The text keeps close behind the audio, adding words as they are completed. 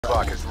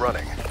clock is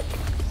running.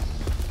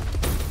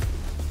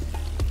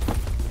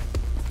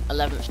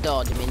 11th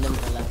door, do you mean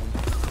number 11?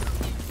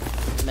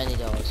 Many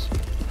doors.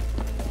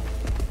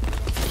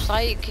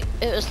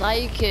 It was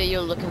like you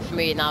were looking for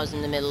me and I was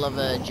in the middle of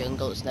a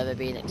jungle that's never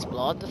been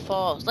explored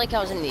before. It's like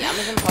I was in the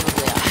Amazon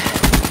probably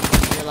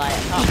actually. You're like,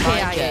 I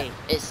can't find you.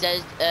 It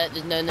says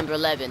there's no number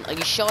 11. Are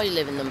you sure you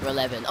live in number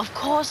 11? Of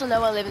course I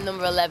know I live in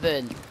number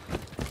 11.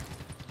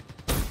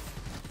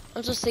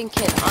 I'm just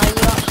thinking, are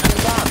you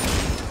actually damn?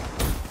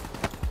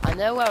 I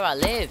know where I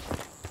live.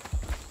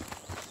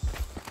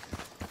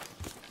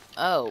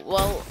 Oh,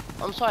 well,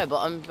 I'm sorry, but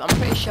I'm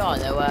pretty sure I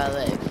know where I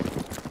live.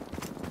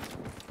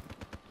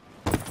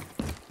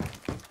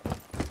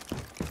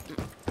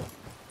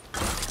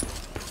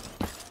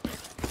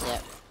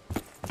 Yep.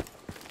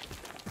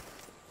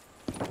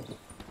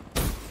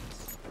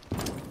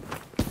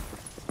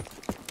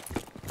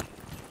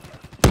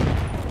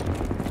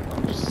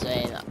 I'm just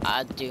saying,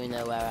 I do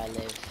know where I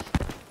live.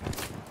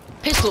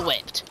 Pistol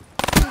whipped!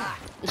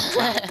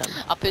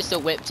 I pistol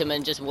whipped him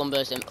and just one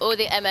burst him. Oh,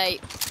 the M8!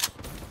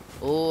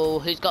 Oh,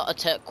 who's got a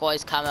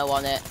turquoise camo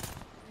on it?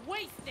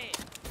 Wasted.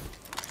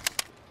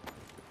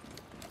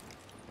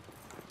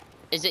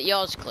 Is it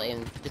yours,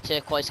 Clean? The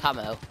turquoise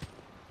camo?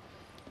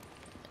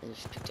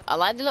 I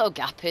like the little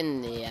gap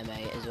in the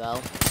M8 as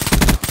well.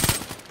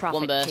 Profit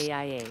One burst.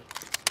 KIA.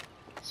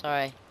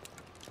 Sorry.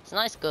 It's a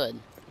nice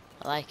gun.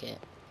 I like it.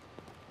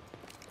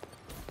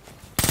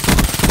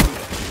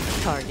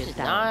 Target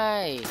down.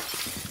 Nice.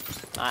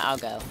 Alright, I'll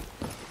go.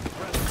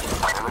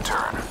 In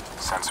return,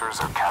 sensors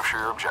are capture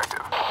your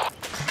objective.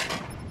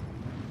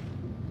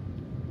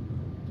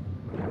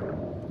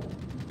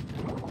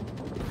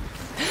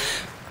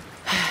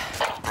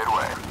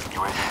 Midway,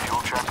 UAV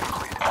fuel check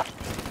complete.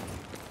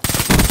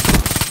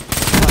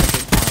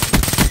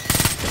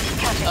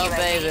 Oh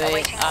baby,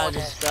 I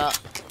just got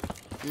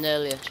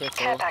nearly a triple.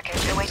 Care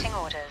package awaiting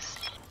orders.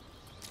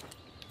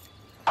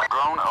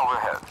 Drone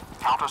overhead.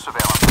 Counter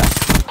surveillance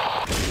active.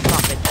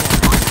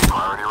 UAV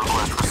priority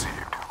request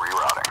received.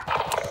 Rerouting.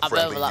 I've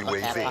Friendly overlapped my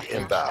care UAV package.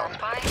 inbound.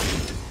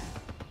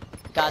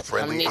 Guys, I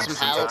Friendly need some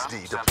help. HCXD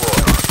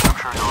deployed.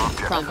 Capture your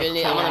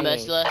objective. I'm on a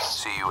merciless.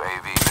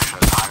 CUAV mission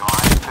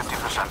timeline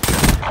 50%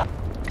 check.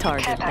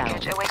 Target Care down.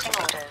 package awaiting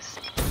orders.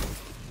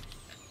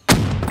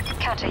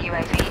 Counter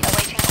UAV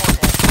awaiting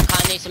orders. I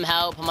need some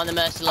help. I'm on the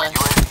merciless.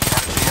 UAV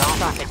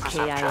Profit MCL 50%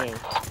 KIA. check.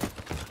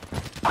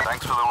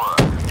 Thanks for the work.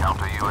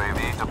 Counter UAV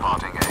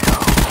departing AO.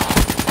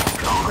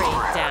 Drone Bring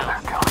overhead. down.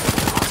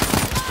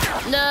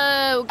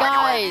 No,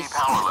 guys. UAV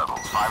power levels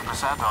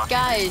 5% RTB.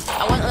 Guys,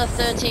 I went on a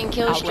 13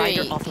 kill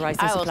Outrider streak.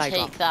 authorizing I will supply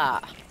take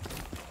drop.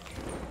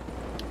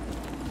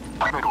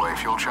 that. Midway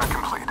fuel check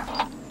complete.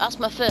 That's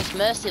my first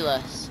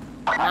merciless.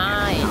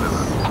 Nice.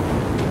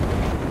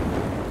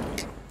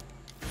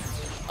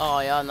 Oh,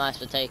 you're nice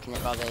for taking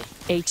it, Robbie.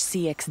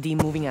 HCXD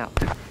moving out.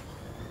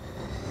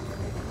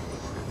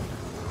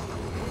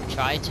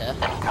 Try to.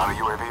 Counter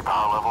UAV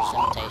power levels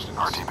low. Limitations.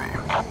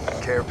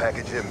 RTB. Care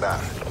package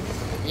inbound.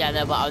 Yeah,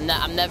 no, but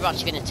I'm never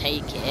actually going to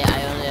take it.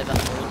 I only ever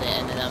hold it,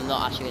 and then I'm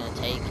not actually going to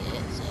take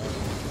it, so...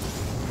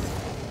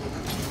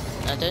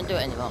 No, don't do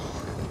it anymore.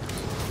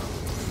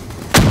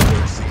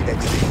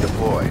 HCXD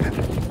deployed.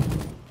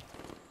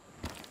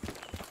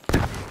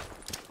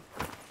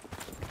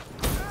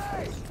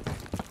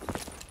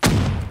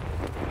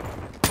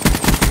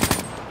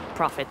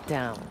 Profit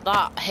down.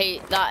 That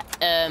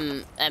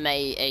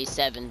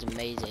MA7's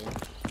amazing.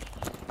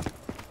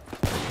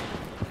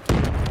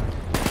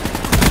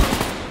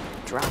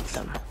 Drop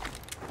them.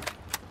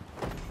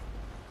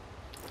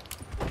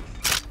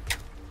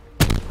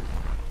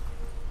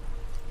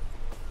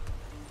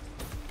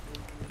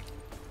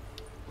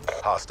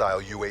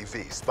 Hostile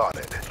UAV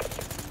spotted.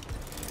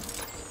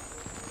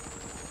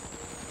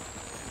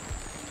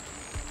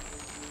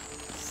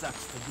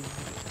 Sucks to be.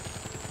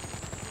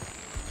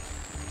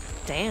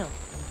 Damn.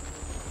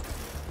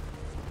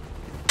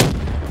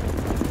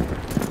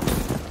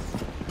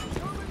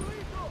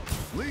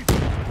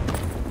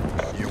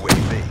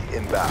 UAV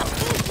inbound.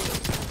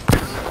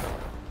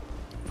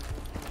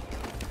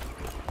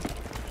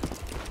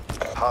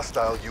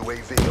 Hostile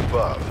UAV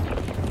above.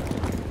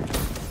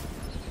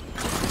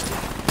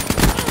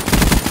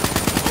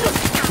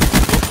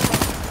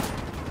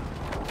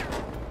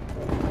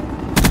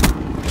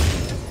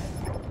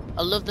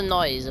 I love the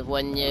noise of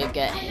when you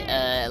get,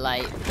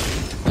 like,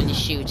 when you're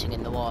shooting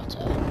in the water.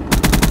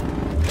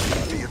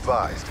 Be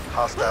advised,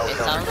 hostile It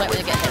sounds like when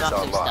you get hit UAV off is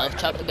some online.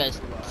 stealth chop that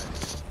goes...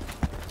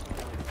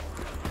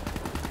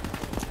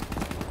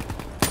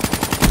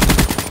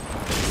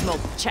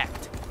 Smoke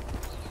checked.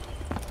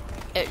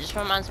 It just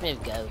reminds me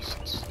of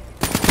Ghosts.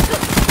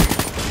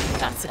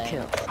 That's a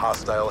kill.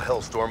 Hostile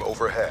Hellstorm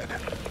overhead.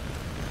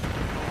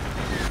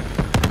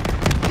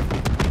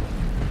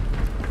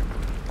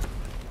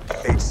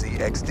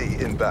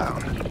 HCXD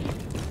inbound.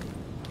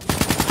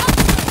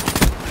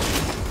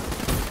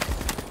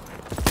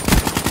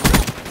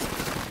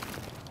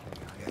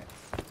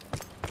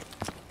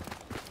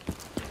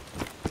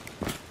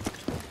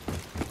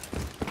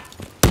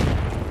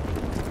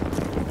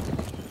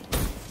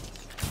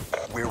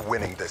 We're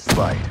winning this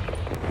fight.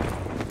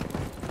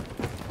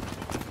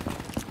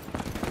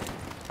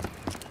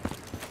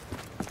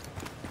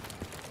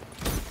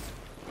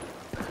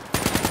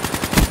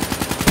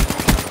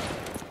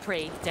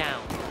 Prey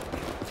down.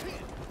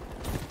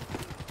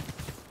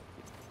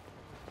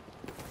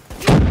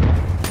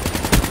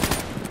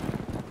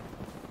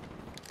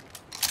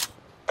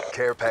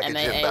 Care package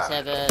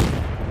inbound. M8A7.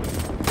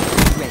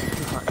 Ready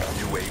to hunt.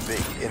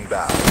 UAV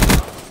inbound.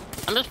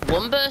 I'm just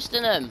one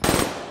bursting him.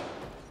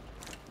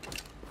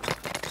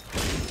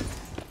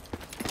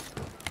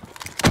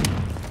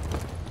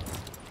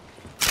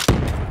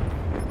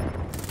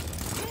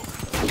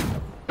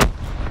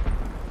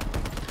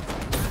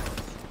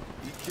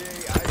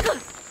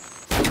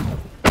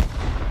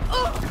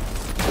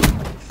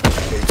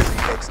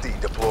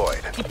 XD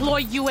deployed.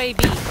 Deploy UAV.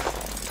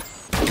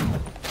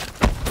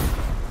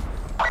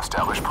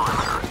 Establish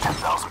perimeter at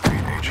 10,000 feet.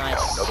 HE.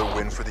 Nice. Another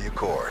win for the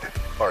Accord.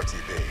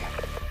 RTB.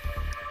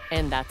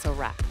 And that's a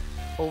wrap.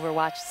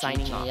 Overwatch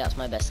signing GG, off. that's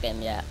my best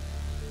game yet.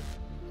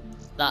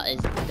 That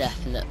is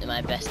definitely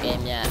my best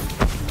game yet.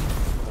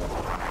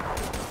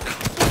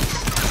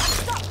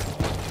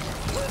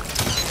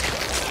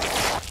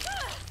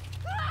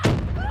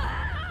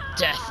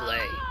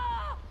 Definitely.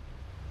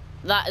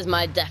 That is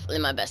definitely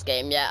my best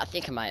game yet. I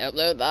think I might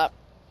upload that.